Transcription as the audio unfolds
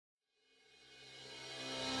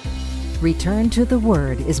Return to the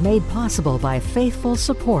Word is made possible by faithful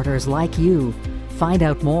supporters like you. Find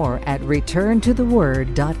out more at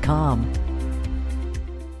returntotheword.com.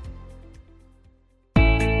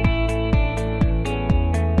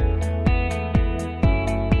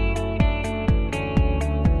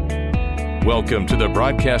 Welcome to the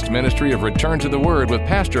broadcast ministry of Return to the Word with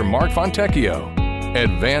Pastor Mark Fontecchio,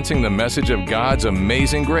 advancing the message of God's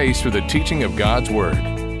amazing grace through the teaching of God's Word.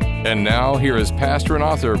 And now, here is pastor and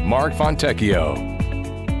author Mark Fontecchio.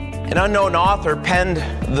 An unknown author penned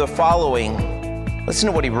the following. Listen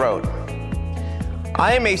to what he wrote.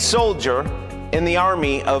 I am a soldier in the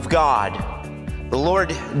army of God. The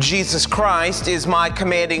Lord Jesus Christ is my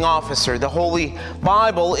commanding officer. The Holy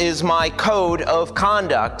Bible is my code of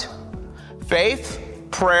conduct. Faith,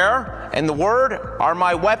 prayer, and the Word are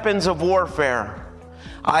my weapons of warfare.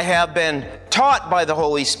 I have been taught by the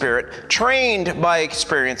Holy Spirit, trained by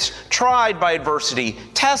experience, tried by adversity,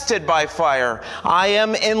 tested by fire. I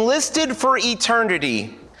am enlisted for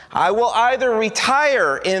eternity. I will either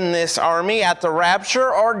retire in this army at the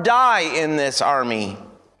rapture or die in this army.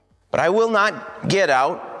 But I will not get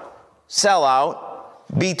out, sell out,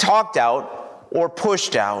 be talked out, or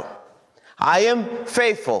pushed out. I am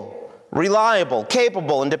faithful, reliable,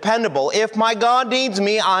 capable, and dependable. If my God needs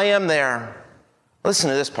me, I am there.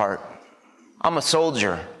 Listen to this part. I'm a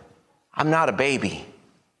soldier. I'm not a baby.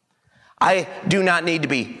 I do not need to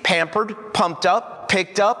be pampered, pumped up,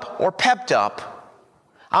 picked up, or pepped up.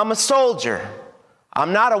 I'm a soldier.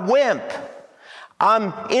 I'm not a wimp.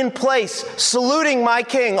 I'm in place, saluting my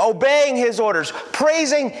King, obeying His orders,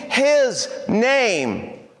 praising His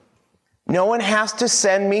name. No one has to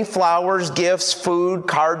send me flowers, gifts, food,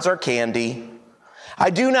 cards, or candy.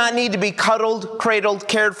 I do not need to be cuddled, cradled,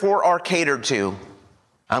 cared for, or catered to.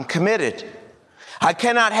 I'm committed. I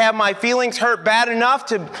cannot have my feelings hurt bad enough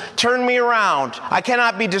to turn me around. I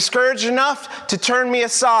cannot be discouraged enough to turn me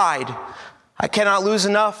aside. I cannot lose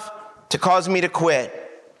enough to cause me to quit.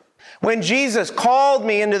 When Jesus called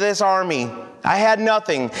me into this army, I had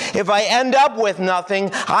nothing. If I end up with nothing,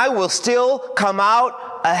 I will still come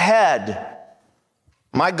out ahead.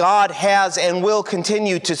 My God has and will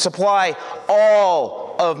continue to supply all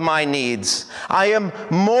of my needs. I am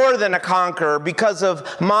more than a conqueror because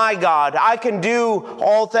of my God. I can do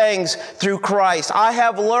all things through Christ. I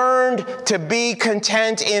have learned to be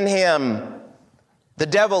content in Him. The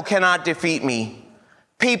devil cannot defeat me.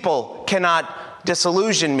 People cannot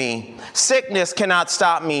disillusion me. Sickness cannot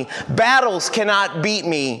stop me. Battles cannot beat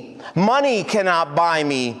me. Money cannot buy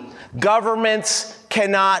me. Governments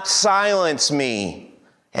cannot silence me.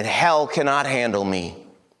 And hell cannot handle me.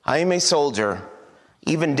 I am a soldier.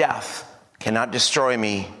 Even death cannot destroy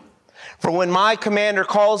me. For when my commander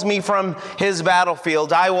calls me from his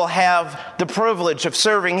battlefield, I will have the privilege of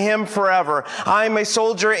serving him forever. I am a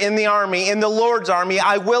soldier in the army, in the Lord's army.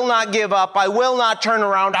 I will not give up. I will not turn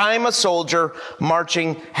around. I am a soldier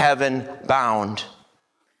marching heaven bound.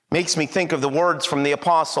 Makes me think of the words from the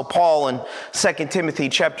Apostle Paul in 2 Timothy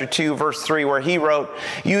chapter 2, verse 3, where he wrote,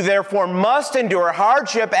 "You therefore must endure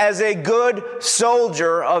hardship as a good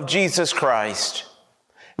soldier of Jesus Christ."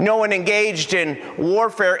 No one engaged in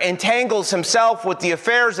warfare entangles himself with the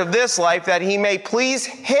affairs of this life that he may please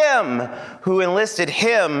Him who enlisted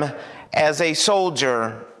him as a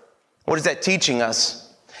soldier. What is that teaching us?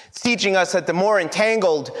 It's teaching us that the more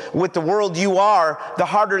entangled with the world you are, the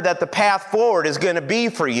harder that the path forward is going to be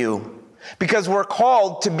for you. Because we're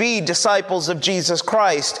called to be disciples of Jesus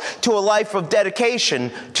Christ, to a life of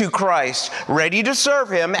dedication to Christ, ready to serve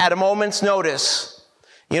Him at a moment's notice.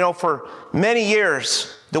 You know, for many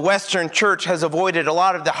years, the Western church has avoided a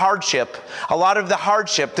lot of the hardship,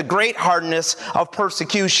 the great hardness of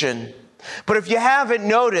persecution. But if you haven't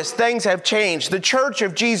noticed, things have changed. The Church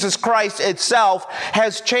of Jesus Christ itself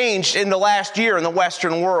has changed in the last year in the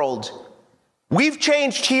Western world. We've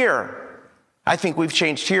changed here. I think we've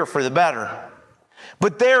changed here for the better.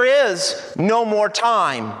 But there is no more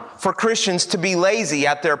time for Christians to be lazy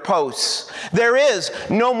at their posts. There is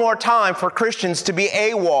no more time for Christians to be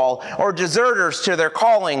AWOL or deserters to their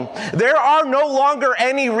calling. There are no longer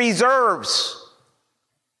any reserves.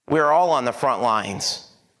 We are all on the front lines.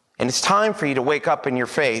 And it's time for you to wake up in your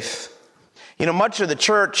faith. You know, much of the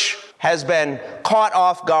church has been caught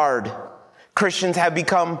off guard. Christians have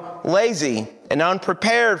become lazy and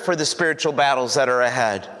unprepared for the spiritual battles that are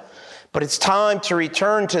ahead. But it's time to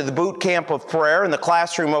return to the boot camp of prayer and the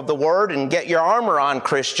classroom of the Word and get your armor on,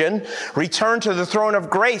 Christian. Return to the throne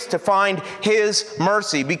of grace to find His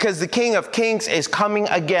mercy, because the King of Kings is coming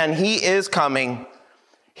again. He is coming.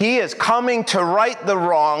 He is coming to right the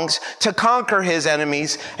wrongs, to conquer His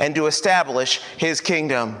enemies, and to establish His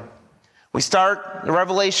kingdom. We start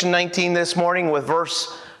Revelation 19 this morning with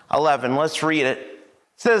verse 11. Let's read it. It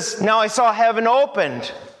says, "Now I saw heaven opened,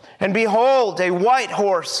 and behold, a white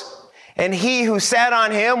horse, and he who sat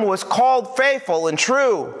on him was called Faithful and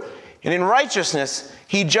True, and in righteousness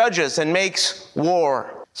he judges and makes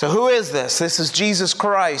war." So who is this? This is Jesus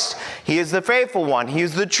Christ. He is the faithful one. He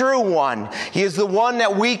is the true one. He is the one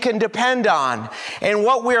that we can depend on. And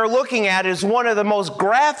what we are looking at is one of the most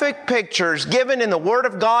graphic pictures given in the Word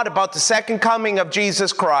of God about the second coming of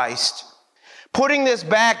Jesus Christ. Putting this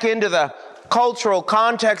back into the cultural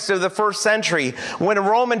context of the first century, when a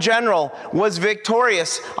Roman general was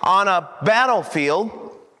victorious on a battlefield,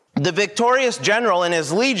 the victorious general and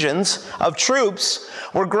his legions of troops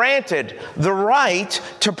were granted the right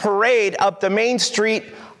to parade up the main street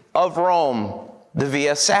of Rome, the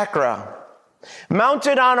Via Sacra.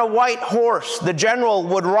 Mounted on a white horse, the general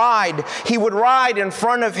would ride. He would ride in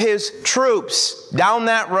front of his troops down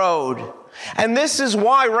that road. And this is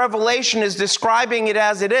why Revelation is describing it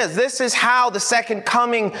as it is. This is how the second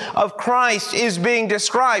coming of Christ is being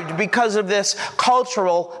described, because of this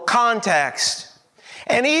cultural context.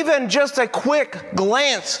 And even just a quick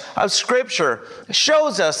glance of Scripture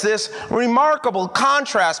shows us this remarkable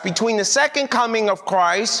contrast between the second coming of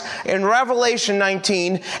Christ in Revelation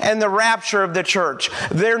 19 and the rapture of the church.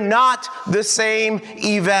 They're not the same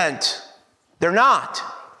event. They're not.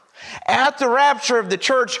 At the rapture of the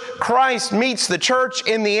church, Christ meets the church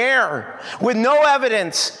in the air with no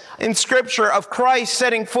evidence in Scripture of Christ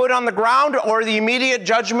setting foot on the ground or the immediate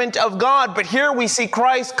judgment of God. But here we see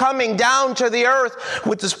Christ coming down to the earth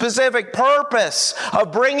with the specific purpose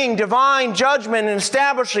of bringing divine judgment and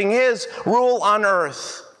establishing His rule on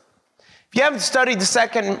earth. If you haven't studied the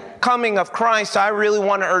second coming of Christ, I really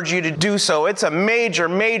want to urge you to do so. It's a major,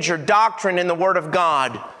 major doctrine in the Word of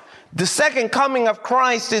God. The second coming of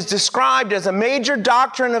Christ is described as a major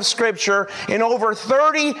doctrine of Scripture, and over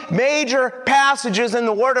 30 major passages in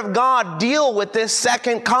the Word of God deal with this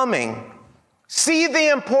second coming. See the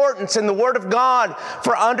importance in the Word of God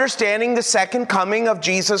for understanding the second coming of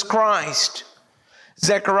Jesus Christ.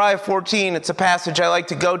 Zechariah 14, it's a passage I like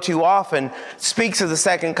to go to often, speaks of the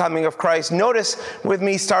second coming of Christ. Notice with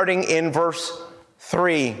me starting in verse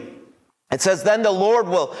 3. It says, "Then the Lord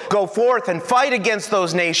will go forth and fight against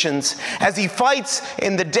those nations as He fights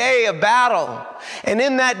in the day of battle. And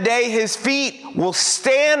in that day His feet will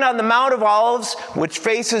stand on the Mount of Olives, which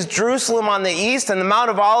faces Jerusalem on the east, and the Mount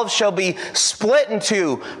of Olives shall be split in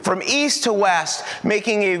two from east to west,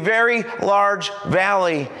 making a very large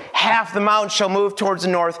valley. Half the mountain shall move towards the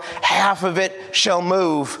north, half of it shall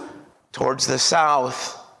move towards the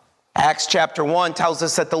south." Acts chapter 1 tells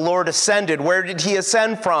us that the Lord ascended. Where did He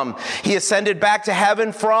ascend from? He ascended back to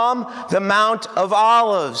heaven from the Mount of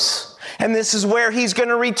Olives. And this is where He's going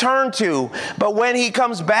to return to. But when He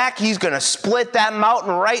comes back, He's going to split that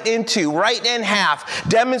mountain right in half,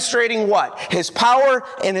 demonstrating what? His power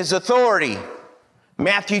and His authority.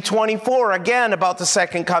 Matthew 24, again, about the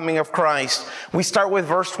second coming of Christ. We start with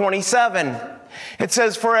verse 27. It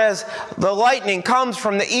says, "For as the lightning comes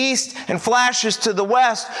from the east and flashes to the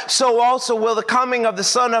west, so also will the coming of the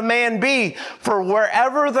Son of Man be. For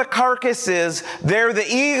wherever the carcass is, there the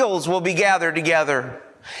eagles will be gathered together.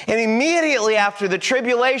 And immediately after the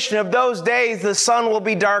tribulation of those days, the sun will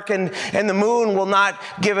be darkened, and the moon will not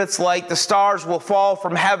give its light. The stars will fall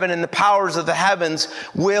from heaven, and the powers of the heavens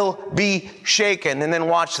will be shaken." And then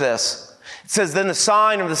watch this. It says, "Then the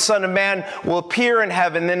sign of the Son of Man will appear in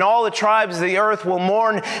heaven. Then all the tribes of the earth will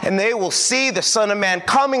mourn, and they will see the Son of Man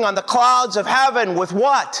coming on the clouds of heaven with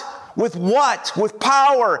what? With what? With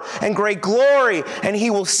power and great glory. And He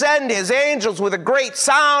will send His angels with a great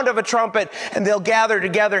sound of a trumpet, and they'll gather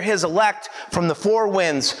together His elect from the four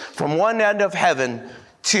winds, from one end of heaven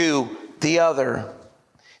to the other."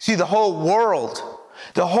 See, the whole world,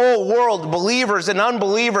 believers and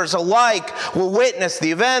unbelievers alike, will witness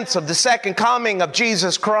the events of the second coming of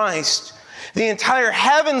Jesus Christ. The entire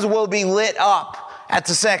heavens will be lit up at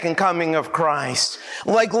the second coming of Christ,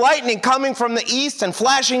 like lightning coming from the east and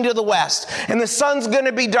flashing to the west. And the sun's going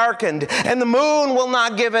to be darkened, and the moon will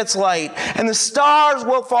not give its light, and the stars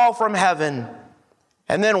will fall from heaven.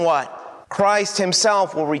 And then what? Christ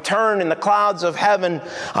Himself will return in the clouds of heaven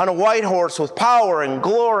on a white horse with power and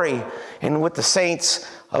glory and with the saints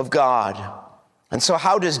of God. And so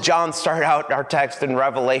how does John start out our text in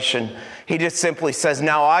Revelation? He just simply says,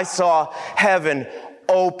 "Now I saw heaven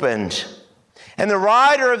opened. And the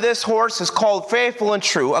rider of this horse is called Faithful and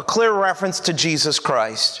True," a clear reference to Jesus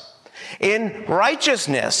Christ. "In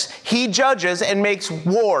righteousness, He judges and makes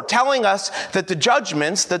war," telling us that the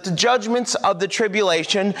judgments of the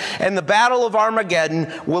tribulation and the battle of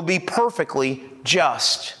Armageddon will be perfectly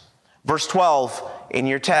just. Verse 12 in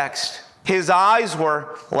your text. His eyes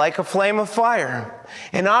were like a flame of fire,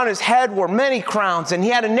 and on his head were many crowns, and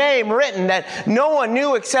he had a name written that no one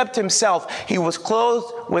knew except himself. He was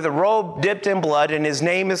clothed with a robe dipped in blood, and his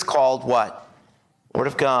name is called what? Word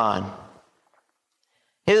of God.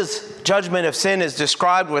 His judgment of sin is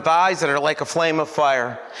described with eyes that are like a flame of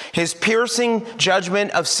fire. His piercing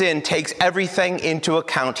judgment of sin takes everything into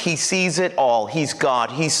account. He sees it all. He's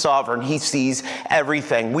God. He's sovereign. He sees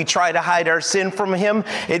everything. We try to hide our sin from him.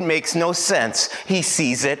 It makes no sense. He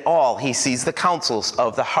sees it all. He sees the counsels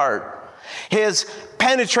of the heart. His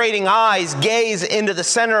penetrating eyes gaze into the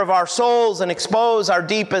center of our souls and expose our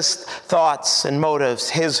deepest thoughts and motives.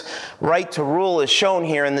 His right to rule is shown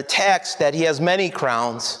here in the text that he has many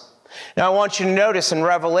crowns. Now I want you to notice in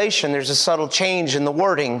Revelation there's a subtle change in the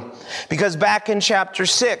wording, because back in chapter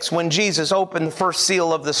 6 when Jesus opened the first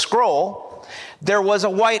seal of the scroll, there was a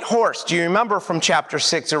white horse. Do you remember from chapter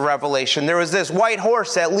 6 of Revelation? There was this white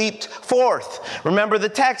horse that leaped forth. Remember the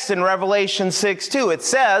text in Revelation 6:2. It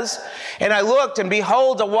says, "And I looked, and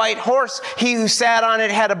behold, a white horse. He who sat on it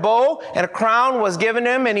had a bow, and a crown was given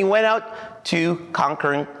him, and he went out to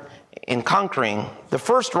conquering." The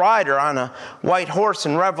first rider on a white horse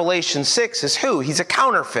in Revelation 6 is who? He's a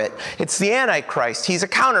counterfeit. It's the Antichrist. He's a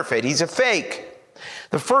counterfeit. He's a fake.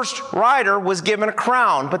 The first rider was given a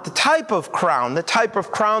crown, but the type of crown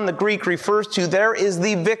the Greek refers to there is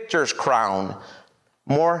the victor's crown,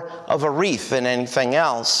 more of a wreath than anything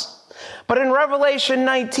else. But in Revelation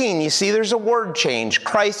 19, you see there's a word change.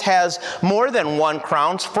 Christ has more than one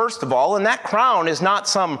crown, first of all, and that crown is not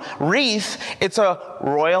some wreath, it's a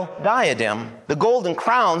royal diadem. The golden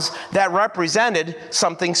crowns that represented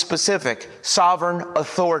something specific, sovereign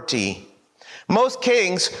authority. Most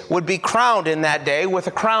kings would be crowned in that day with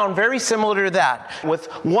a crown very similar to that, with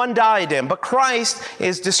one diadem. But Christ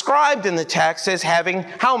is described in the text as having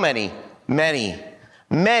how many? Many.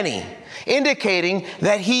 Many. Indicating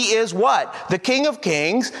that he is what? The King of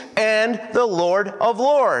Kings and the Lord of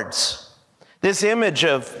Lords. This image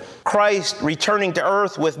of Christ returning to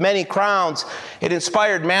earth with many crowns, it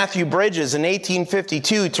inspired Matthew Bridges in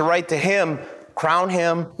 1852 to write to him, "Crown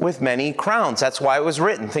him with many crowns." That's why it was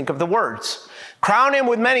written. Think of the words. "Crown him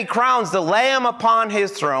with many crowns, the Lamb upon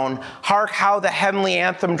his throne. Hark how the heavenly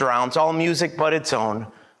anthem drowns all music but its own.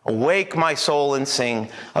 Awake, my soul, and sing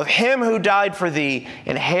of him who died for thee,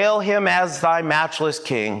 and hail him as thy matchless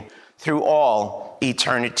King through all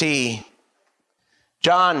eternity."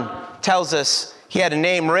 John tells us he had a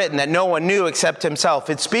name written that no one knew except himself.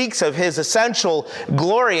 It speaks of his essential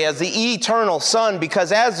glory as the eternal Son,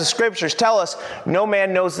 because as the scriptures tell us, no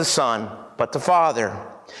man knows the Son but the Father.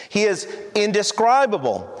 He is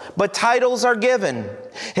indescribable, but titles are given.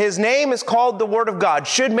 His name is called the Word of God.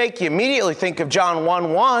 Should make you immediately think of John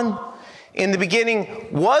 1:1. In the beginning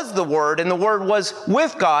was the Word, and the Word was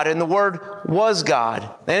with God, and the Word was God.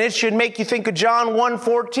 And it should make you think of John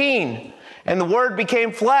 1:14. And the Word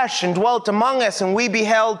became flesh and dwelt among us, and we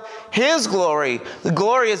beheld his glory. The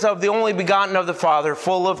glory is of the only begotten of the Father,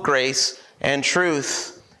 full of grace and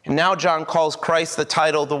truth. And now John calls Christ the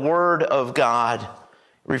title, the Word of God.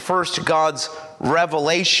 It refers to God's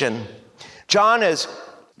revelation. John is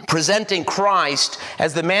presenting Christ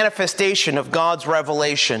as the manifestation of God's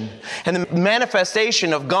revelation and the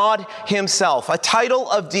manifestation of God himself, a title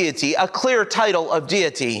of deity, a clear title of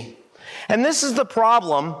deity. And this is the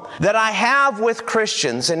problem that I have with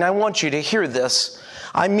Christians, and I want you to hear this.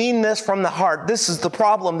 I mean this from the heart. This is the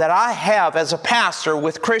problem that I have as a pastor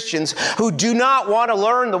with Christians who do not want to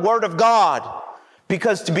learn the Word of God.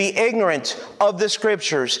 Because to be ignorant of the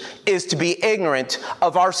Scriptures is to be ignorant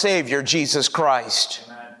of our Savior, Jesus Christ.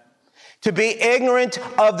 Amen. To be ignorant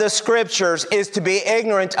of the Scriptures is to be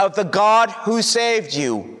ignorant of the God who saved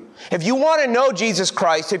you. If you want to know Jesus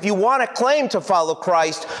Christ, if you want to claim to follow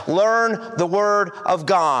Christ, learn the Word of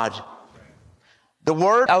God. The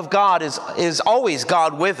Word of God is always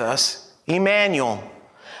God with us, Emmanuel.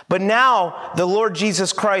 But now, the Lord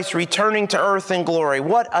Jesus Christ returning to earth in glory.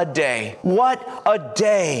 What a day. What a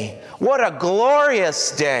day. What a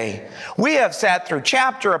glorious day. We have sat through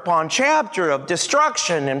chapter upon chapter of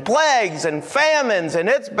destruction and plagues and famines, and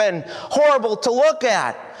it's been horrible to look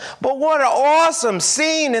at. But what an awesome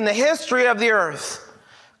scene in the history of the earth.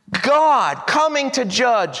 God coming to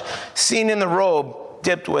judge, seen in the robe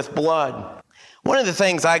dipped with blood. One of the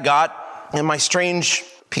things I got in my strange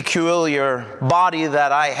peculiar body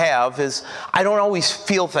that I have is I don't always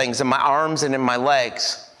feel things in my arms and in my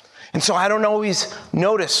legs. And so I don't always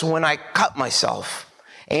notice when I cut myself.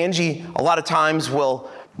 Angie, a lot of times, will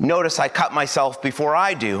notice I cut myself before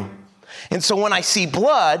I do. And so when I see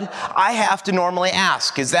blood, I have to normally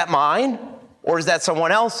ask, is that mine? Or is that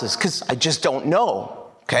someone else's? Because I just don't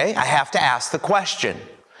know, okay? I have to ask the question.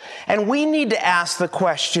 And we need to ask the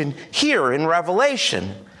question here in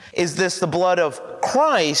Revelation. Is this the blood of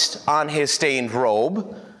Christ on his stained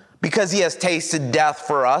robe? Because he has tasted death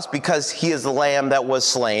for us, because he is the lamb that was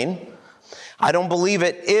slain? I don't believe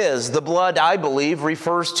it is. The blood, I believe,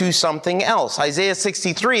 refers to something else. Isaiah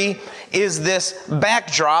 63 is this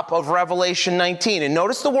backdrop of Revelation 19. And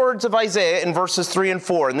notice the words of Isaiah in verses 3 and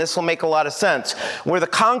 4, and this will make a lot of sense, where the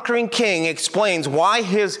conquering king explains why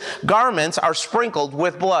his garments are sprinkled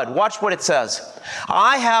with blood. Watch what it says.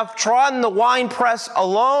 I have trodden the winepress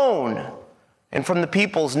alone, and from the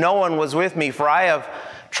peoples no one was with me, for I have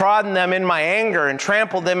trodden them in my anger and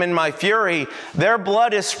trampled them in my fury. Their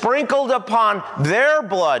blood is sprinkled upon their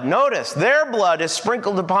blood. Notice, their blood is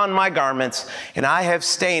sprinkled upon my garments, and I have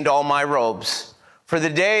stained all my robes. For the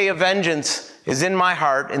day of vengeance is in my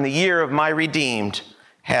heart, and the year of my redeemed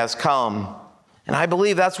has come. And I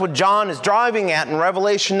believe that's what John is driving at in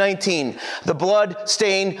Revelation 19. The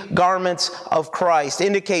blood-stained garments of Christ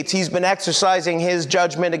indicates he's been exercising his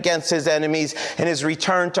judgment against his enemies, and his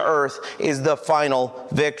return to earth is the final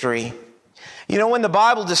victory. You know, when the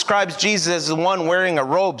Bible describes Jesus as the one wearing a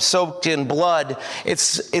robe soaked in blood,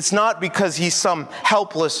 it's not because he's some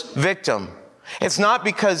helpless victim. It's not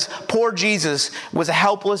because poor Jesus was a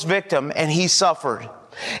helpless victim and he suffered.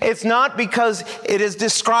 It's not because it is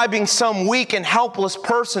describing some weak and helpless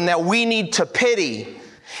person that we need to pity.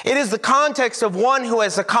 It is the context of one who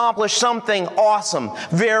has accomplished something awesome,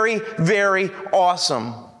 very, very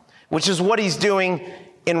awesome, which is what he's doing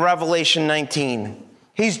in Revelation 19.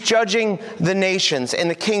 He's judging the nations in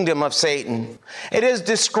the kingdom of Satan. It is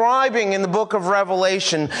describing in the book of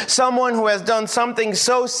Revelation someone who has done something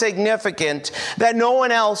so significant that no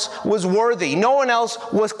one else was worthy, no one else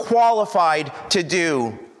was qualified to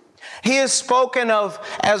do. He is spoken of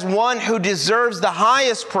as one who deserves the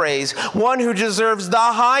highest praise, one who deserves the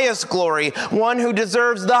highest glory, one who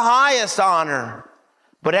deserves the highest honor.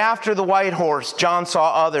 But after the white horse, John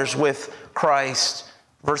saw others with Christ.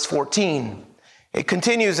 Verse 14. It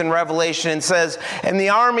continues in Revelation and says, and the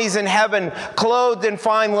armies in heaven, clothed in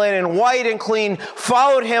fine linen, white and clean,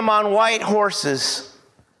 followed him on white horses.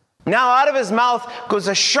 Now out of his mouth goes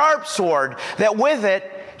a sharp sword, that with it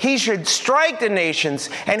he should strike the nations,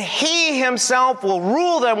 and he himself will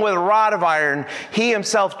rule them with a rod of iron. He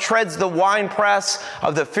himself treads the winepress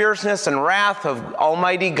of the fierceness and wrath of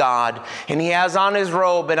Almighty God. And he has on his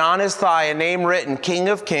robe and on his thigh a name written, King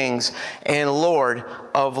of Kings and Lord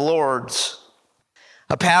of Lords.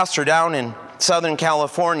 A pastor down in Southern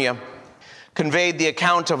California conveyed the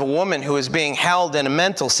account of a woman who was being held in a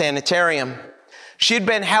mental sanitarium. She had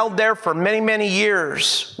been held there for many, many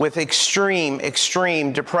years with extreme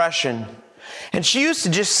depression. And she used to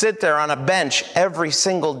just sit there on a bench every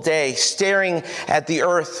single day, staring at the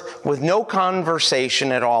earth with no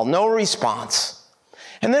conversation at all, no response.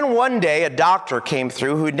 And then one day, a doctor came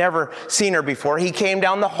through who'd never seen her before. He came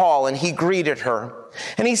down the hall and he greeted her.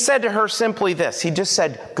 And he said to her simply this. He just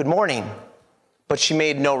said, good morning. But she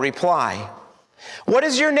made no reply. What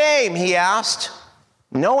is your name? He asked.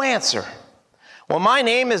 No answer. Well, my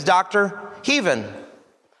name is Dr. Heaven,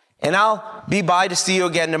 and I'll be by to see you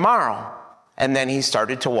again tomorrow. And then he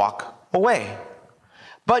started to walk away.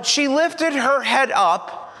 But she lifted her head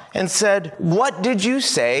up and said, what did you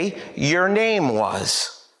say your name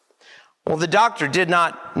was? Well, the doctor did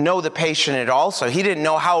not know the patient at all, so he didn't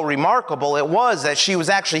know how remarkable it was that she was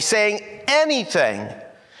actually saying anything.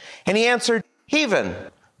 And he answered, Heaven.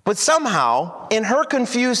 But somehow, in her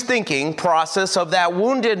confused thinking process of that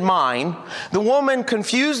wounded mind, the woman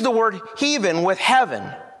confused the word heaven with heaven.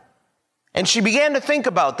 And she began to think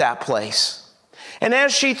about that place. And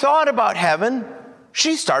as she thought about heaven,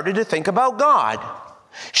 she started to think about God.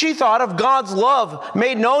 She thought of God's love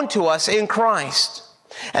made known to us in Christ.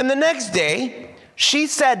 And the next day, she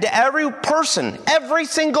said to every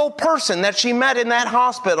single person that she met in that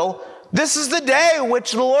hospital, this is the day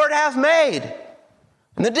which the Lord hath made.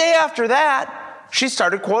 And the day after that, she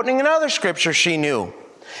started quoting another scripture she knew.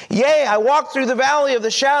 Yea, I walk through the valley of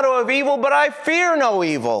the shadow of evil, but I fear no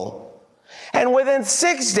evil. And within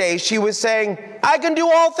 6 days, she was saying, I can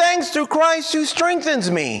do all things through Christ who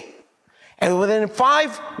strengthens me. And within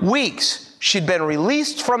 5 weeks, she'd been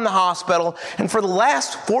released from the hospital, and for the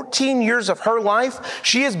last 14 years of her life,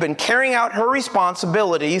 she has been carrying out her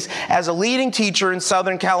responsibilities as a leading teacher in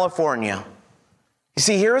Southern California. You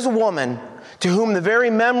see, here is a woman to whom the very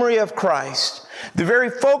memory of Christ, the very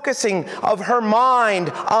focusing of her mind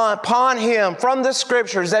upon him from the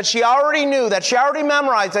scriptures that she already knew, that she already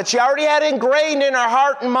memorized, that she already had ingrained in her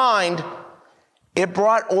heart and mind, it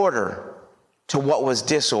brought order to what was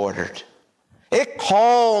disordered. It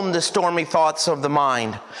calmed the stormy thoughts of the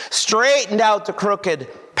mind, straightened out the crooked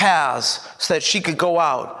paths so that she could go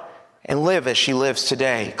out and live as she lives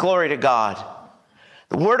today. Glory to God.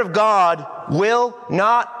 The Word of God will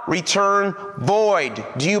not return void.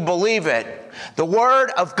 Do you believe it? The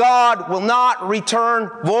Word of God will not return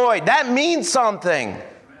void. That means something. It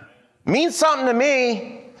means something to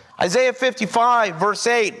me. Isaiah 55, verse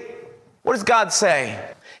 8. What does God say?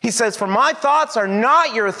 He says, "For my thoughts are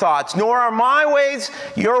not your thoughts, nor are my ways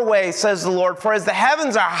your ways, says the Lord. For as the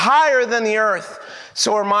heavens are higher than the earth,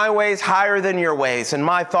 so are my ways higher than your ways, and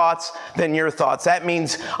my thoughts than your thoughts." That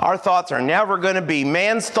means our thoughts are never going to be,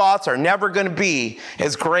 man's thoughts are never going to be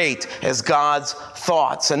as great as God's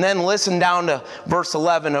thoughts. And then listen down to verse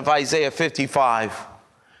 11 of Isaiah 55.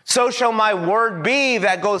 "So shall my word be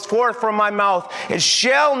that goes forth from my mouth. It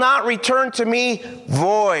shall not return to me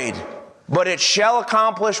void, but it shall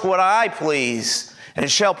accomplish what I please, and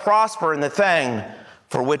it shall prosper in the thing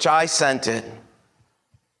for which I sent it."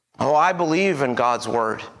 Oh, I believe in God's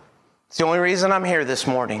word. It's the only reason I'm here this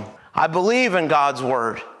morning. I believe in God's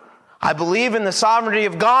word. I believe in the sovereignty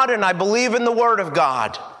of God, and I believe in the word of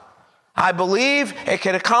God. I believe it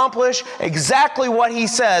can accomplish exactly what he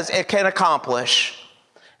says it can accomplish.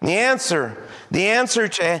 The answer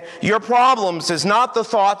to your problems is not the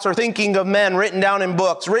thoughts or thinking of men written down in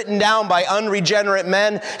books, written down by unregenerate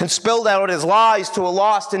men and spilled out as lies to a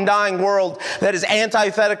lost and dying world that is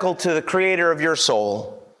antithetical to the creator of your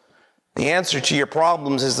soul. The answer to your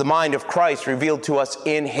problems is the mind of Christ revealed to us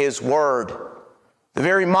in his word. The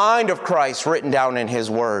very mind of Christ written down in his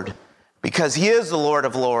word. Because he is the Lord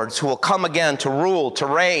of lords who will come again to rule, to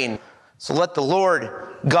reign. So let the Lord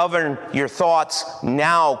govern your thoughts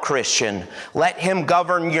now, Christian. Let him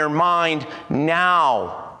govern your mind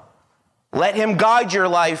now. Let him guide your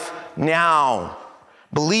life now.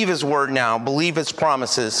 Believe his word now. Believe his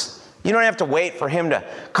promises. You don't have to wait for him to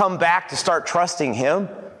come back to start trusting him.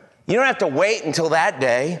 You don't have to wait until that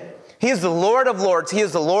day. He is the Lord of lords. He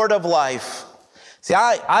is the Lord of life. See,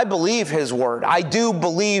 I believe his word. I do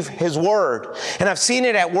believe his word. And I've seen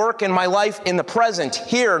it at work in my life in the present,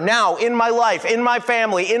 here, now, in my life, in my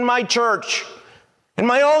family, in my church, in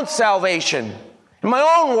my own salvation, in my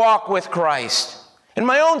own walk with Christ, in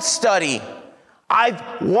my own study. I've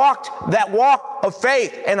walked that walk of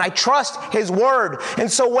faith, and I trust his word.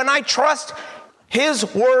 And so when I trust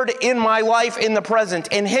his word in my life in the present,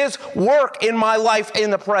 and his work in my life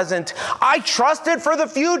in the present, I trust it for the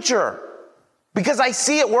future. Because I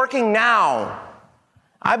see it working now.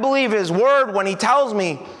 I believe his word when he tells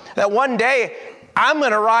me that one day I'm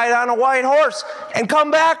going to ride on a white horse and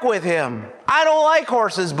come back with him. I don't like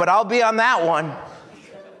horses, but I'll be on that one.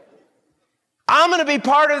 I'm going to be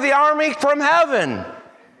part of the army from heaven.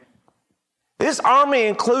 This army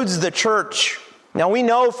includes the church. Now we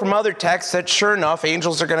know from other texts that sure enough,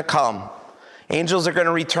 angels are going to come. Angels are going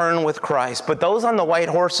to return with Christ. But those on the white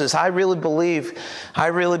horses, I really believe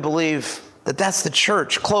that that's the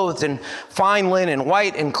church, clothed in fine linen,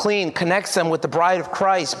 white and clean, connects them with the bride of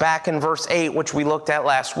Christ back in verse 8, which we looked at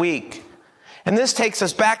last week. And this takes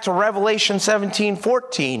us back to Revelation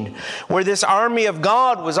 17:14, where this army of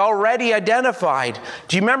God was already identified.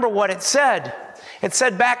 Do you remember what it said? It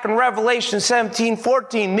said back in Revelation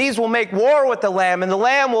 17:14, "These will make war with the Lamb, and the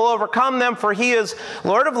Lamb will overcome them, for he is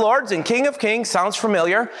Lord of lords and King of kings." Sounds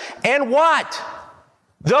familiar. And what?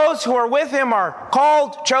 Those who are with him are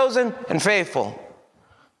called, chosen, and faithful.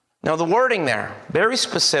 Now the wording there, very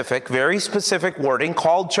specific wording,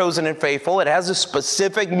 called, chosen, and faithful. It has a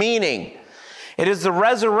specific meaning. It is the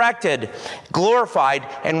resurrected, glorified,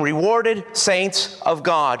 and rewarded saints of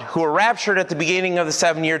God who are raptured at the beginning of the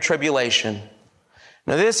 7-year tribulation.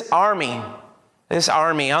 Now this army,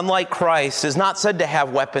 unlike Christ, is not said to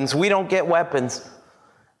have weapons. We don't get weapons.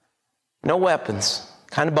 No weapons.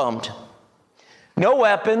 Kind of bummed. No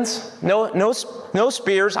weapons, no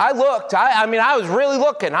spears. I looked. I was really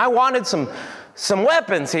looking. I wanted some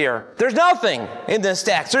weapons here. There's nothing in this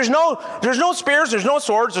text. There's no spears. There's no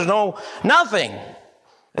swords. There's nothing.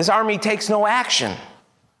 This army takes no action.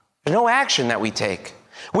 There's no action that we take.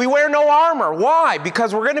 We wear no armor. Why?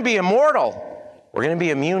 Because we're going to be immortal. We're going to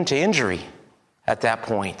be immune to injury at that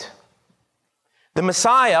point. The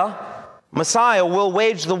Messiah will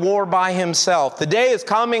wage the war by himself. The day is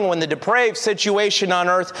coming when the depraved situation on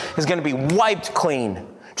earth is going to be wiped clean.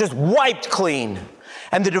 Just wiped clean.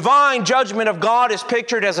 And the divine judgment of God is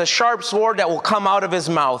pictured as a sharp sword that will come out of his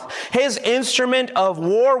mouth. His instrument of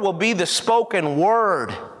war will be the spoken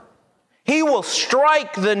word. He will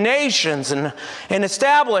strike the nations and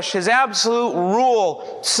establish his absolute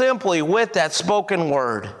rule simply with that spoken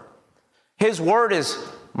word. His word is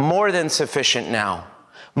more than sufficient now.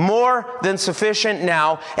 More than sufficient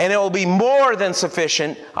now, and it will be more than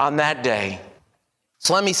sufficient on that day.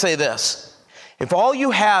 So let me say this. If all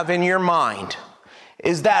you have in your mind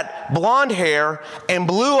is that blonde hair and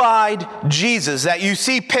blue-eyed Jesus that you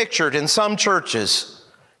see pictured in some churches,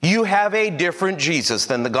 you have a different Jesus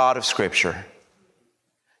than the God of Scripture.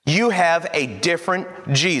 You have a different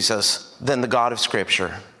Jesus than the God of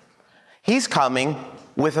Scripture. He's coming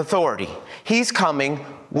with authority. He's coming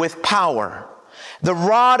with power. The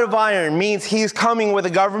rod of iron means he's coming with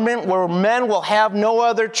a government where men will have no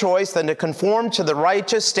other choice than to conform to the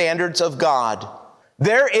righteous standards of God.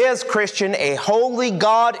 There is, Christian, a holy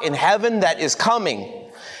God in heaven that is coming.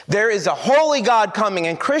 There is a holy God coming.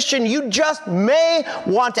 And Christian, you just may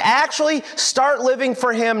want to actually start living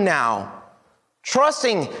for him now,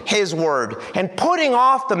 trusting his word and putting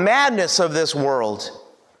off the madness of this world.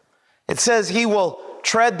 It says he will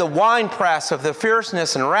tread the winepress of the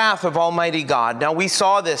fierceness and wrath of Almighty God. Now, we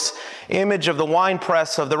saw this image of the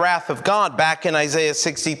winepress of the wrath of God back in Isaiah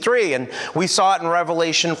 63, and we saw it in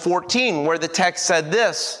Revelation 14, where the text said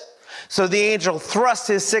this: "So the angel thrust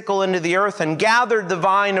his sickle into the earth and gathered the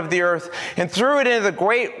vine of the earth and threw it into the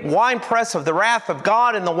great winepress of the wrath of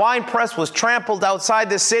God, and the winepress was trampled outside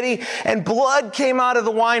the city, and blood came out of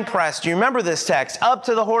the winepress." Do you remember this text? "Up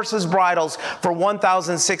to the horses' bridles for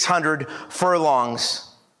 1,600 furlongs."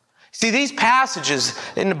 See, these passages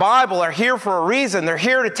in the Bible are here for a reason. They're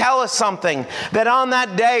here to tell us something, that on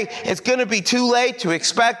that day, it's going to be too late to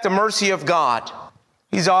expect the mercy of God.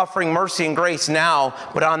 He's offering mercy and grace now,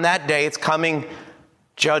 but on that day it's coming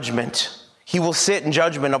judgment. He will sit in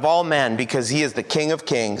judgment of all men because he is the King of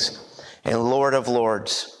Kings and Lord of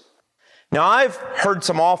Lords. Now, I've heard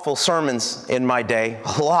some awful sermons in my day,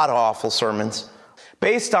 a lot of awful sermons,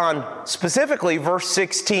 based on specifically verse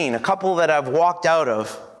 16, a couple that I've walked out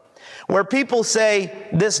of, where people say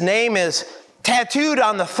this name is tattooed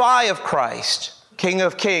on the thigh of Christ, King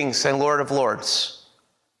of Kings and Lord of Lords.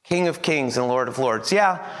 King of Kings and Lord of Lords.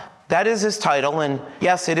 Yeah, that is his title, and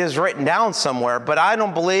yes, it is written down somewhere, but I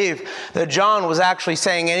don't believe that John was actually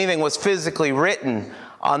saying anything was physically written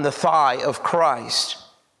on the thigh of Christ.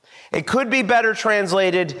 It could be better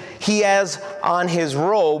translated, he has on his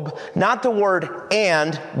robe, not the word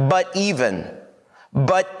and, but even.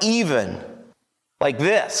 But even. Like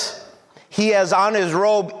this. He has on his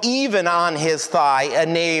robe, even on his thigh, a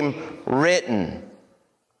name written.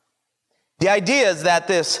 The idea is that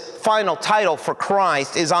this final title for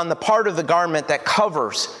Christ is on the part of the garment that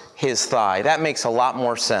covers his thigh. That makes a lot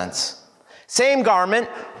more sense. Same garment,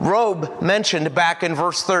 robe mentioned back in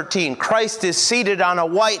verse 13. Christ is seated on a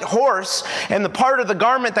white horse, and the part of the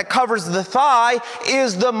garment that covers the thigh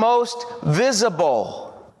is the most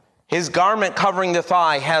visible. His garment covering the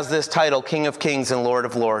thigh has this title, King of Kings and Lord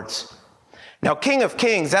of Lords. Now, King of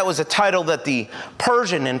Kings, that was a title that the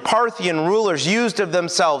Persian and Parthian rulers used of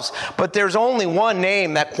themselves, but there's only one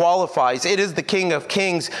name that qualifies. It is the King of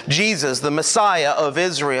Kings, Jesus, the Messiah of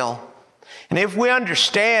Israel. And if we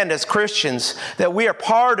understand as Christians that we are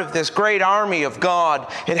part of this great army of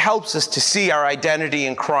God, it helps us to see our identity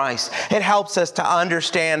in Christ. It helps us to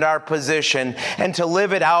understand our position and to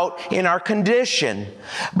live it out in our condition.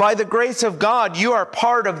 By the grace of God, you are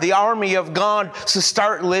part of the army of God, so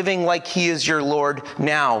start living like he is your Lord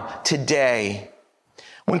now, today.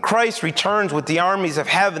 When Christ returns with the armies of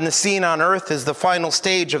heaven, the scene on earth is the final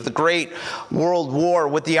stage of the great world war,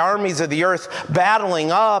 with the armies of the earth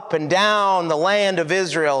battling up and down the land of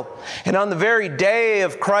Israel. And on the very day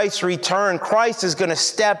of Christ's return, Christ is going to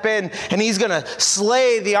step in and he's going to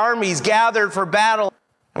slay the armies gathered for battle.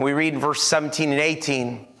 And we read in verse 17 and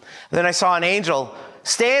 18, "Then I saw an angel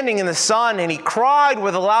standing in the sun, and he cried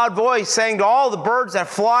with a loud voice, saying to all the birds that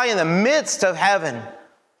fly in the midst of heaven,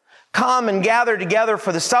 'Come and gather together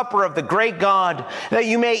for the supper of the great God, that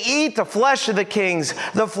you may eat the flesh of the kings,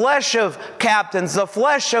 the flesh of captains, the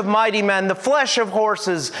flesh of mighty men, the flesh of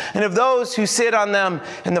horses, and of those who sit on them,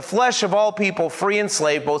 and the flesh of all people, free and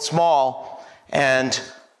slave, both small and,'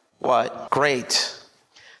 what? Great.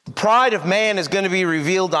 The pride of man is going to be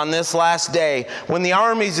revealed on this last day, when the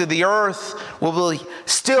armies of the earth will be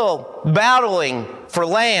still battling for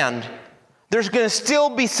land. They're going to still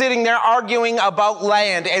be sitting there arguing about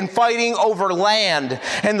land and fighting over land.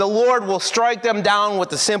 And the Lord will strike them down with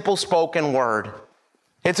the simple spoken word.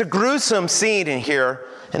 It's a gruesome scene in here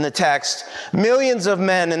in the text. Millions of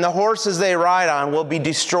men and the horses they ride on will be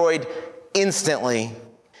destroyed instantly.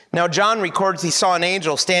 Now, John records he saw an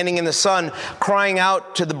angel standing in the sun, crying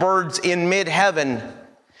out to the birds in mid-heaven,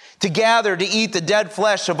 to gather to eat the dead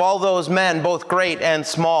flesh of all those men, both great and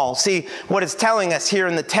small. See, what it's telling us here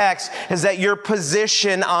in the text is that your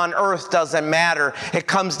position on earth doesn't matter. It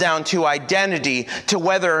comes down to identity, to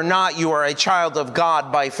whether or not you are a child of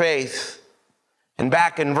God by faith. And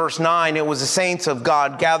back in verse 9, it was the saints of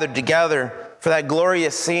God gathered together for that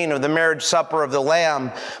glorious scene of the marriage supper of the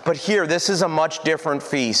Lamb. But here, this is a much different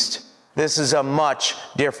feast. This is a much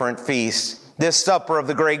different feast. This supper of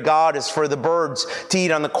the great God is for the birds to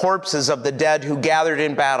eat on the corpses of the dead who gathered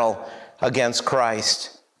in battle against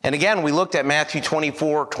Christ. And again, we looked at Matthew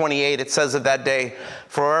 24:28. It says of that day,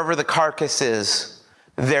 for wherever the carcass is,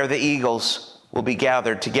 there the eagles will be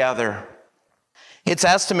gathered together. It's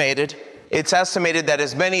estimated that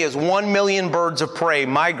as many as 1 million birds of prey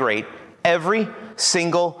migrate every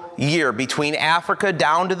single year between Africa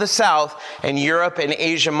down to the south and Europe and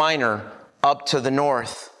Asia Minor up to the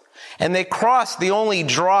north. And they cross the only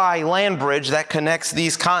dry land bridge that connects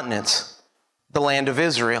these continents, the land of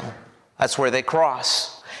Israel. That's where they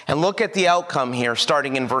cross. And look at the outcome here,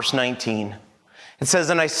 starting in verse 19. It says,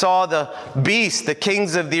 and I saw the beasts, the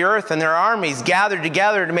kings of the earth, and their armies gathered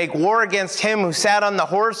together to make war against him who sat on the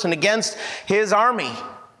horse and against his army.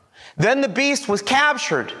 Then the beast was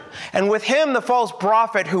captured, and with him the false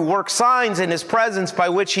prophet who worked signs in his presence by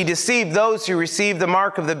which he deceived those who received the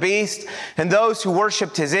mark of the beast and those who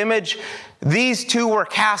worshipped his image. These two were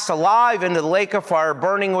cast alive into the lake of fire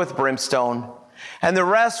burning with brimstone. And the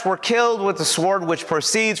rest were killed with the sword which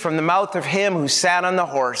proceeds from the mouth of him who sat on the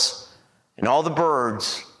horse. And all the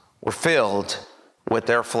birds were filled with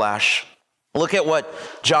their flesh. Look at what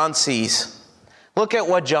John sees. Look at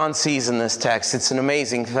what John sees in this text. It's an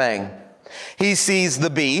amazing thing. He sees the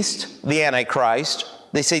beast, the Antichrist,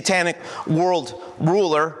 the satanic world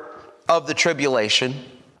ruler of the tribulation.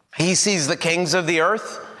 He sees the kings of the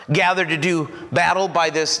earth gathered to do battle by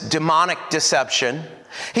this demonic deception.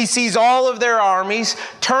 He sees all of their armies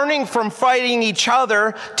turning from fighting each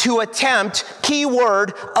other to attempt,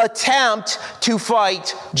 keyword, attempt to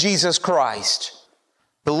fight Jesus Christ.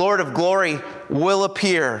 The Lord of glory will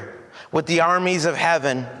appear with the armies of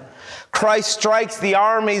heaven. Christ strikes the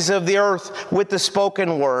armies of the earth with the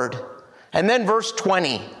spoken word. And then verse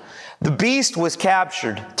 20, the beast was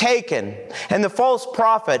captured, taken, and the false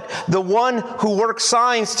prophet, the one who worked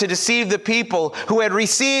signs to deceive the people who had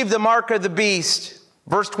received the mark of the beast.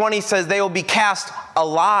 Verse 20 says they will be cast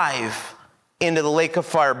alive into the lake of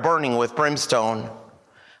fire burning with brimstone.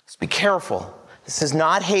 Let's be careful. This is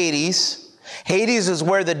not Hades. Hades is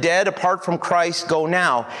where the dead, apart from Christ, go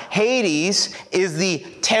now. Hades is the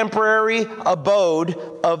temporary abode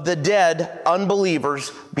of the dead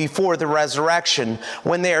unbelievers before the resurrection,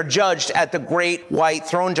 when they are judged at the great white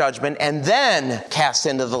throne judgment and then cast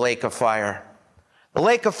into the lake of fire. The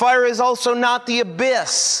lake of fire is also not the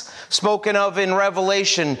abyss spoken of in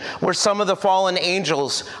Revelation, where some of the fallen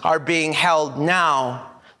angels are being held now.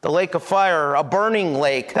 The lake of fire, a burning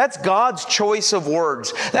lake, that's God's choice of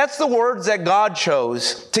words. That's the words that God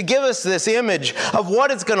chose to give us this image of what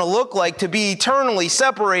it's going to look like to be eternally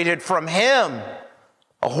separated from Him.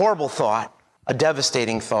 A horrible thought, a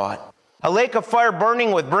devastating thought. A lake of fire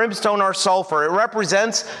burning with brimstone or sulfur. It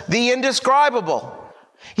represents the indescribable.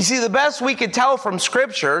 You see, the best we could tell from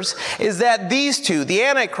scriptures is that these two, the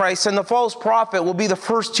Antichrist and the false prophet, will be the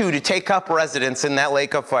first two to take up residence in that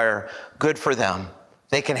lake of fire. Good for them.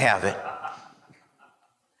 They can have it.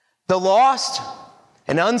 The lost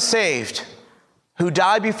and unsaved who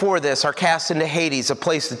die before this are cast into Hades, a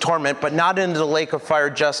place of torment, but not into the lake of fire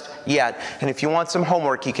just yet. And if you want some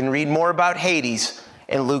homework, you can read more about Hades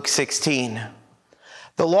in Luke 16.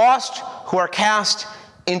 The lost who are cast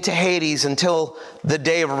into Hades until the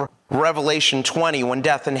day of Revelation 20, when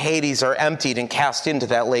death and Hades are emptied and cast into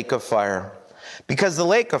that lake of fire. Because the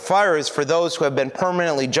lake of fire is for those who have been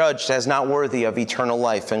permanently judged as not worthy of eternal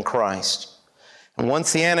life in Christ. And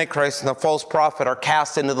once the Antichrist and the false prophet are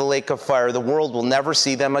cast into the lake of fire, the world will never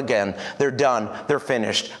see them again. They're done. They're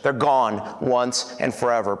finished. They're gone once and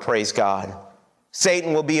forever. Praise God.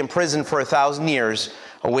 Satan will be imprisoned for 1,000 years,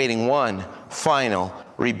 awaiting one final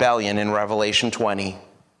rebellion in Revelation 20.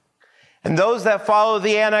 And those that follow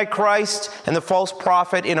the Antichrist and the false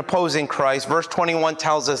prophet in opposing Christ, verse 21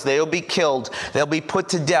 tells us they'll be killed. They'll be put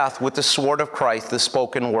to death with the sword of Christ, the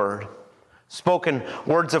spoken word. Spoken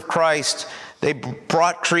words of Christ, they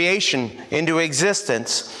brought creation into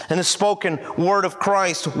existence. And the spoken word of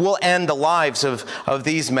Christ will end the lives of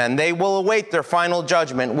these men. They will await their final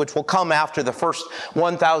judgment, which will come after the first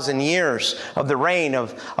 1,000 years of the reign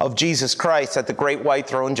of Jesus Christ at the great white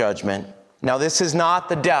throne judgment. Now, this is not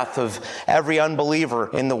the death of every unbeliever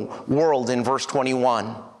in the world in verse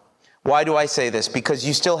 21. Why do I say this? Because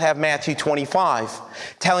you still have Matthew 25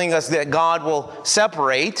 telling us that God will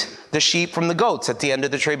separate the sheep from the goats at the end of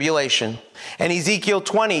the tribulation. And Ezekiel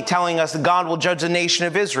 20 telling us that God will judge the nation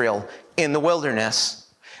of Israel in the wilderness.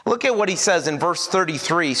 Look at what he says in verse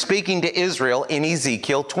 33, speaking to Israel in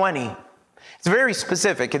Ezekiel 20. It's very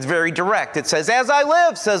specific. It's very direct. It says, "As I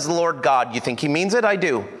live, says the Lord God." You think he means it? I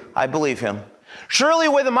do. I believe him. "Surely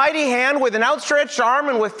with a mighty hand, with an outstretched arm,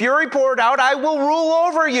 and with fury poured out, I will rule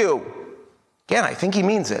over you." Again, I think he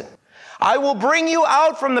means it. "I will bring you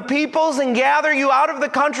out from the peoples and gather you out of the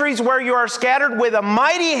countries where you are scattered with a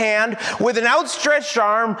mighty hand, with an outstretched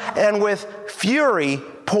arm, and with fury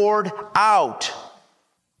poured out.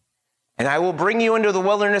 And I will bring you into the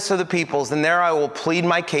wilderness of the peoples, and there I will plead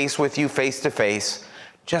my case with you face to face.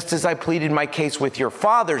 Just as I pleaded my case with your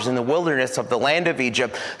fathers in the wilderness of the land of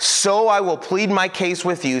Egypt, so I will plead my case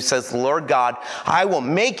with you, says the Lord God. I will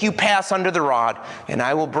make you pass under the rod, and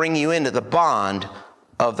I will bring you into the bond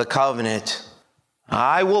of the covenant.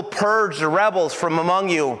 I will purge the rebels from among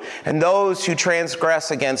you and those who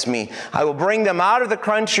transgress against me. I will bring them out of the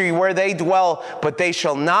country where they dwell, but they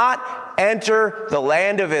shall not enter the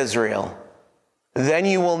land of Israel. Then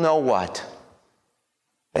you will know what?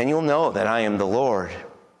 Then you'll know that I am the Lord."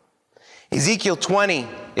 Ezekiel 20,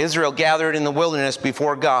 Israel gathered in the wilderness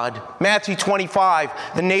before God. Matthew 25,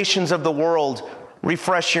 the nations of the world.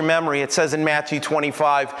 Refresh your memory. It says in Matthew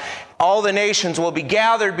 25, all the nations will be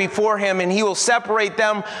gathered before him, and he will separate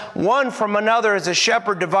them one from another as a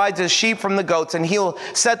shepherd divides his sheep from the goats. And he'll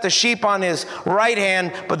set the sheep on his right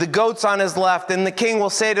hand, but the goats on his left. And the king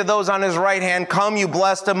will say to those on his right hand, "Come, you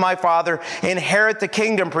blessed of my Father, inherit the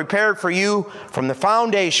kingdom prepared for you from the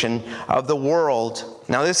foundation of the world."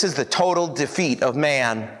 Now, this is the total defeat of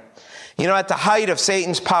man. You know, at the height of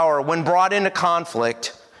Satan's power, when brought into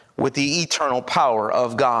conflict with the eternal power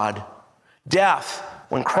of God. Death,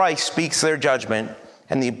 when Christ speaks their judgment,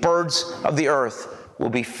 and the birds of the earth will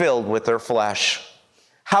be filled with their flesh.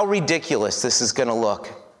 How ridiculous this is going to look.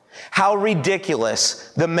 How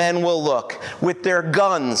ridiculous the men will look with their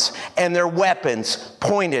guns and their weapons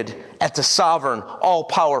pointed at the sovereign,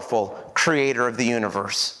 all-powerful creator of the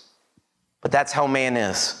universe. But that's how man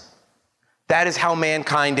is. That is how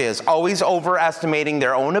mankind is, always overestimating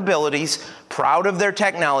their own abilities, proud of their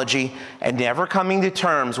technology, and never coming to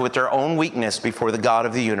terms with their own weakness before the God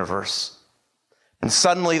of the universe. And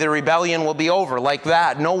suddenly the rebellion will be over like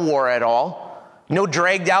that. No war at all. No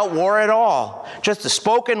dragged out war at all. Just a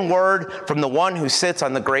spoken word from the one who sits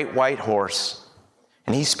on the great white horse.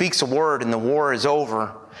 And he speaks a word and the war is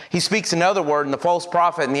over. He speaks another word and the false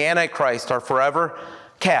prophet and the Antichrist are forever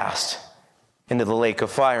cast into the lake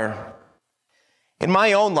of fire. In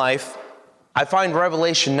my own life, I find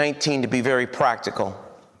Revelation 19 to be very practical.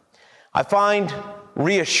 I find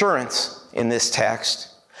reassurance in this text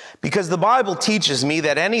because the Bible teaches me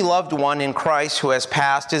that any loved one in Christ who has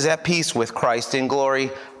passed is at peace with Christ in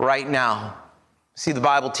glory right now. See, the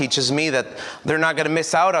Bible teaches me that they're not going to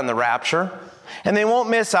miss out on the rapture, and they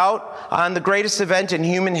won't miss out on the greatest event in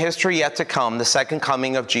human history yet to come, the second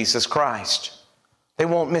coming of Jesus Christ. They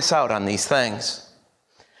won't miss out on these things.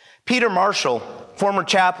 Peter Marshall, former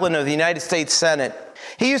chaplain of the United States Senate,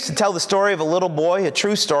 he used to tell the story of a little boy, a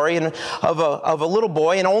true story, and of a little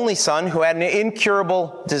boy, an only son, who had an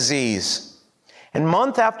incurable disease. And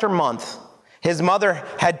month after month, his mother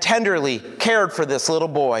had tenderly cared for this little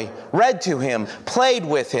boy, read to him, played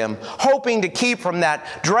with him, hoping to keep from that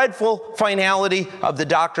dreadful finality of the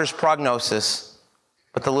doctor's prognosis.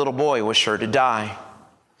 But the little boy was sure to die.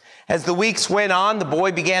 As the weeks went on, the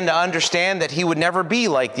boy began to understand that he would never be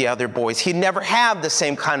like the other boys. He'd never have the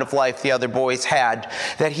same kind of life the other boys had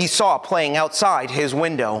that he saw playing outside his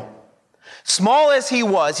window. Small as he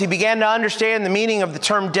was, he began to understand the meaning of the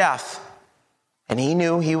term death, and he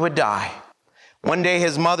knew he would die. One day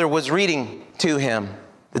his mother was reading to him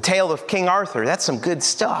the tale of King Arthur. That's some good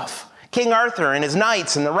stuff. King Arthur and his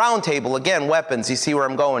knights and the round table. Again, weapons. You see where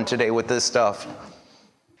I'm going today with this stuff.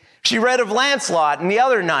 She read of Lancelot and the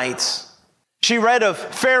other knights. She read of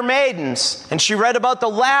fair maidens, and she read about the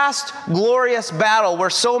last glorious battle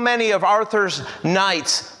where so many of Arthur's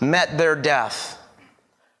knights met their death.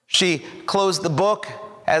 She closed the book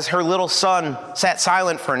as her little son sat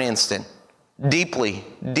silent for an instant, deeply,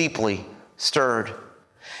 deeply stirred.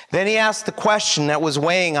 Then he asked the question that was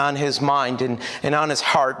weighing on his mind and on his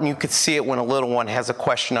heart, and you could see it when a little one has a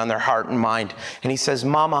question on their heart and mind. And he says,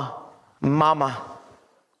 Mama,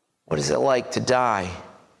 what is it like to die?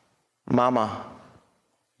 Mama,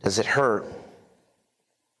 does it hurt?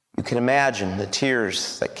 You can imagine the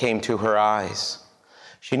tears that came to her eyes.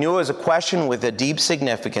 She knew it was a question with a deep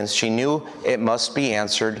significance. She knew it must be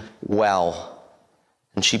answered well.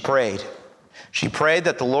 And she prayed. She prayed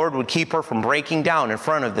that the Lord would keep her from breaking down in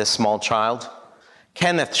front of this small child.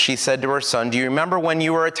 Kenneth, she said to her son, do you remember when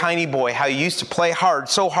you were a tiny boy, how you used to play hard,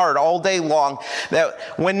 so hard all day long, that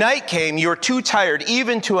when night came, you were too tired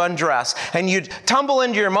even to undress, and you'd tumble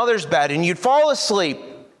into your mother's bed and you'd fall asleep.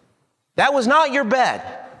 That was not your bed.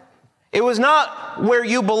 It was not where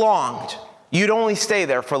you belonged. You'd only stay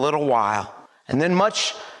there for a little while. And then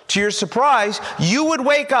much to your surprise, you would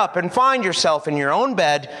wake up and find yourself in your own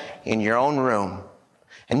bed, in your own room.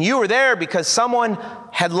 And you were there because someone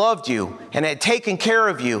had loved you and had taken care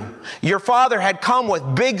of you. Your father had come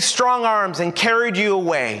with big, strong arms and carried you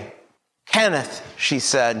away. Kenneth, she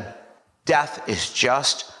said, death is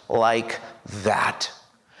just like that.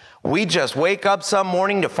 We just wake up some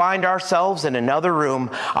morning to find ourselves in another room,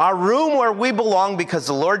 our room where we belong because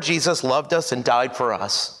the Lord Jesus loved us and died for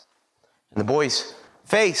us. And the boy's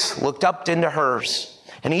face looked up into hers.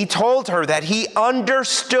 And he told her that he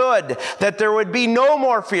understood that there would be no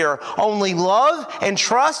more fear, only love and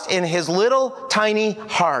trust in his little tiny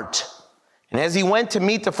heart. And as he went to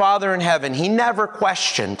meet the Father in heaven, he never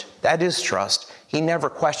questioned, that is trust, he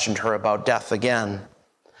never questioned her about death again.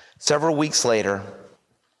 Several weeks later,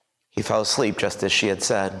 he fell asleep just as she had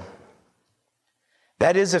said.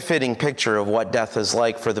 That is a fitting picture of what death is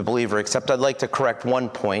like for the believer, except I'd like to correct one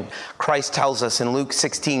point. Christ tells us in Luke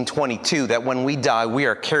 16:22 that when we die, we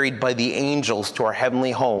are carried by the angels to our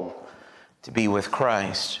heavenly home to be with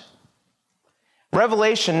Christ.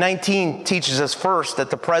 Revelation 19 teaches us first that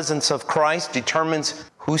the presence of Christ determines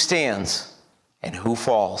who stands and who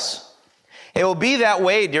falls. It will be that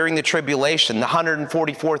way during the tribulation. The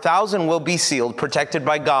 144,000 will be sealed, protected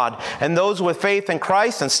by God. And those with faith in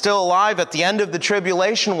Christ and still alive at the end of the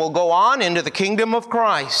tribulation will go on into the kingdom of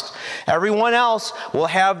Christ. Everyone else will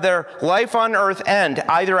have their life on earth end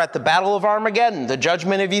either at the battle of Armageddon, the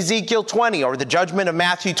judgment of Ezekiel 20, or the judgment of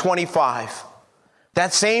Matthew 25.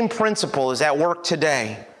 That same principle is at work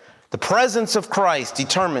today. The presence of Christ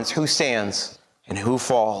determines who stands and who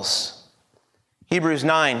falls. Hebrews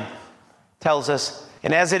 9 tells us,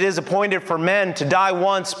 and as it is appointed for men to die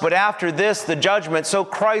once, but after this the judgment, so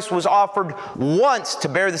Christ was offered once to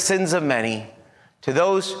bear the sins of many. To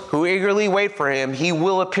those who eagerly wait for him, he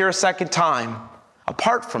will appear a second time,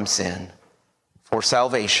 apart from sin, for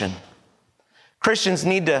salvation. Christians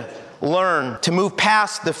need to learn to move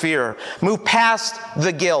past the fear, move past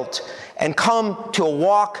the guilt, and come to a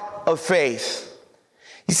walk of faith.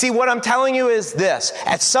 You see, what I'm telling you is this.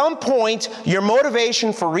 At some point, your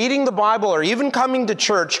motivation for reading the Bible or even coming to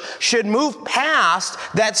church should move past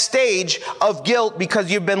that stage of guilt because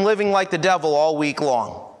you've been living like the devil all week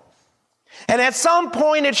long. And at some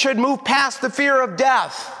point, it should move past the fear of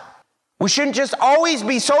death. We shouldn't just always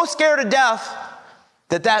be so scared of death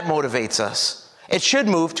that motivates us. It should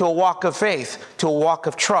move to a walk of faith, to a walk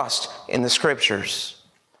of trust in the Scriptures.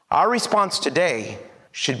 Our response today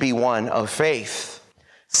should be one of faith.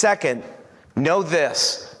 Second, know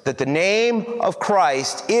this, that the name of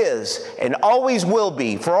Christ is and always will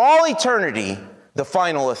be, for all eternity, the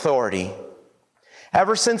final authority.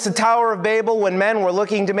 Ever since the Tower of Babel, when men were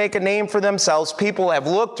looking to make a name for themselves, people have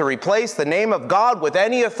looked to replace the name of God with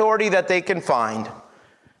any authority that they can find.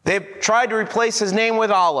 They've tried to replace his name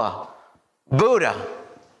with Allah, Buddha,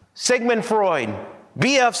 Sigmund Freud,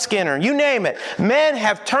 B.F. Skinner, you name it. Men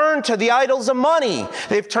have turned to the idols of money.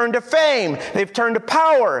 They've turned to fame. They've turned to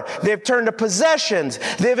power. They've turned to possessions.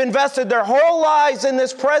 They've invested their whole lives in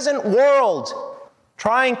this present world,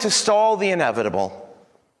 trying to stall the inevitable,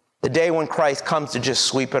 the day when Christ comes to just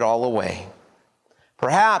sweep it all away.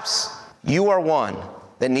 Perhaps you are one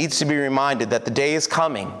that needs to be reminded that the day is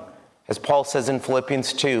coming, as Paul says in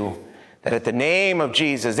Philippians 2, that at the name of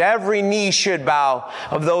Jesus, every knee should bow,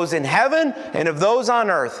 of those in heaven and of those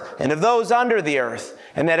on earth and of those under the earth,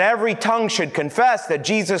 and that every tongue should confess that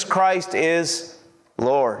Jesus Christ is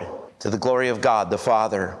Lord, to the glory of God the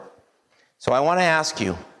Father. So I want to ask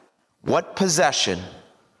you, what possession,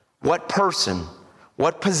 what person,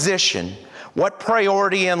 what position, what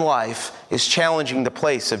priority in life is challenging the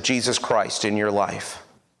place of Jesus Christ in your life?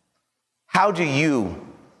 How do you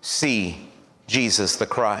see Jesus the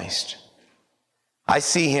Christ? I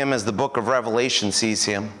see him as the book of Revelation sees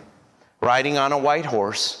him, riding on a white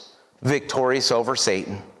horse, victorious over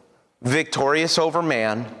Satan, victorious over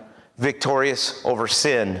man, victorious over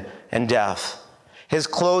sin and death. His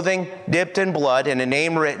clothing dipped in blood and a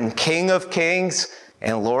name written, King of Kings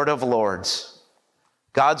and Lord of Lords.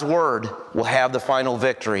 God's word will have the final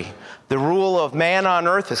victory. The rule of man on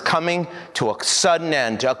earth is coming to a sudden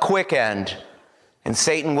end, a quick end. And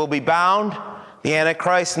Satan will be bound, The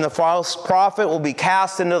Antichrist and the false prophet will be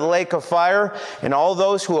cast into the lake of fire, and all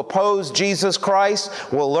those who oppose Jesus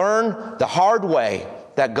Christ will learn the hard way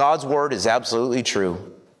that God's word is absolutely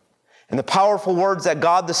true. And the powerful words that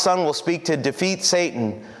God the Son will speak to defeat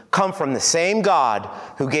Satan come from the same God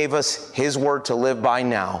who gave us his word to live by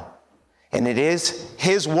now. And it is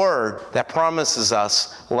his word that promises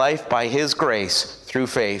us life by his grace through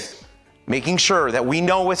faith, making sure that we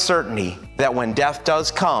know with certainty that when death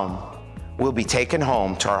does come, we'll be taken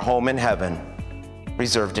home to our home in heaven,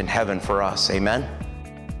 reserved in heaven for us. Amen.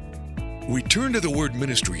 Return to the Word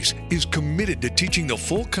Ministries is committed to teaching the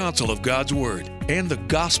full counsel of God's Word and the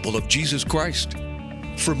gospel of Jesus Christ.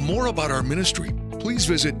 For more about our ministry, please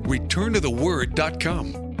visit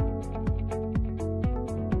returntotheword.com.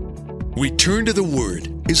 Return to the Word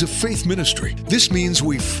is a faith ministry. This means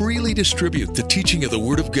we freely distribute the teaching of the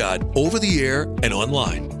Word of God over the air and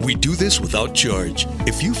online. We do this without charge.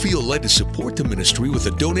 If you feel led to support the ministry with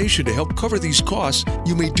a donation to help cover these costs,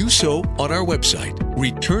 you may do so on our website,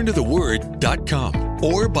 returntotheword.com,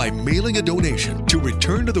 or by mailing a donation to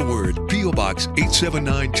Return to the Word, P.O. Box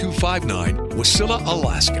 879259, Wasilla,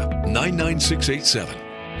 Alaska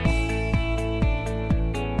 99687.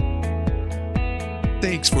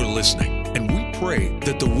 Thanks for listening, and we pray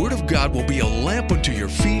that the Word of God will be a lamp unto your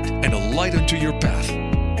feet and a light unto your path.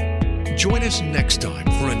 Join us next time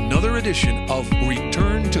for another edition of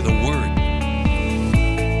Return to the Word.